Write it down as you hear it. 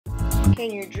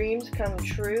Can your dreams come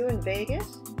true in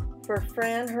Vegas? For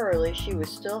Fran Hurley, she was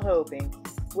still hoping,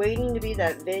 waiting to be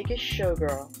that Vegas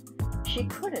showgirl. She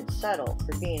couldn't settle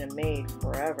for being a maid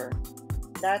forever.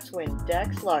 That's when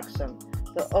Dex Luxem,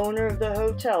 the owner of the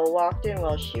hotel, walked in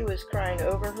while she was crying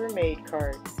over her maid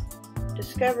card.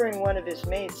 Discovering one of his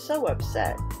maids so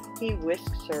upset, he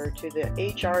whisks her to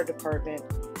the HR department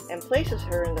and places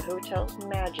her in the hotel's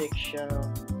magic show.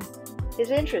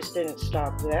 His interest didn't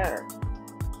stop there.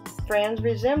 Fran's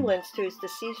resemblance to his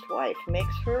deceased wife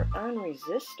makes her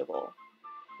unresistible.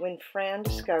 When Fran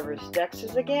discovers Dex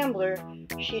is a gambler,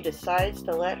 she decides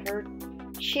to let her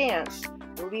chance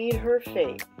lead her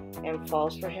fate and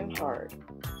falls for him hard.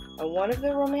 On one of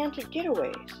the romantic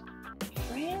getaways,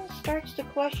 Fran starts to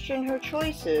question her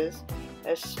choices,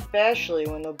 especially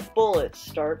when the bullets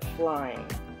start flying.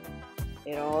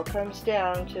 It all comes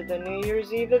down to the New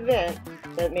Year's Eve event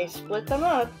that may split them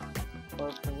up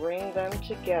or bring them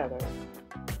together.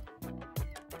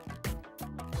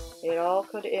 It all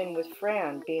could end with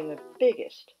Fran being the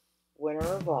biggest winner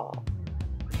of all.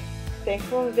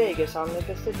 Thankful in Vegas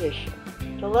Omnibus Edition.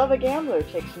 To love a gambler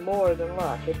takes more than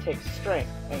luck. It takes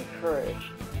strength and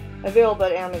courage. Available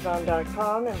at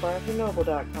Amazon.com and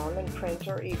BarnesandNoble.com in print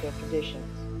or ebook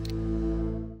editions.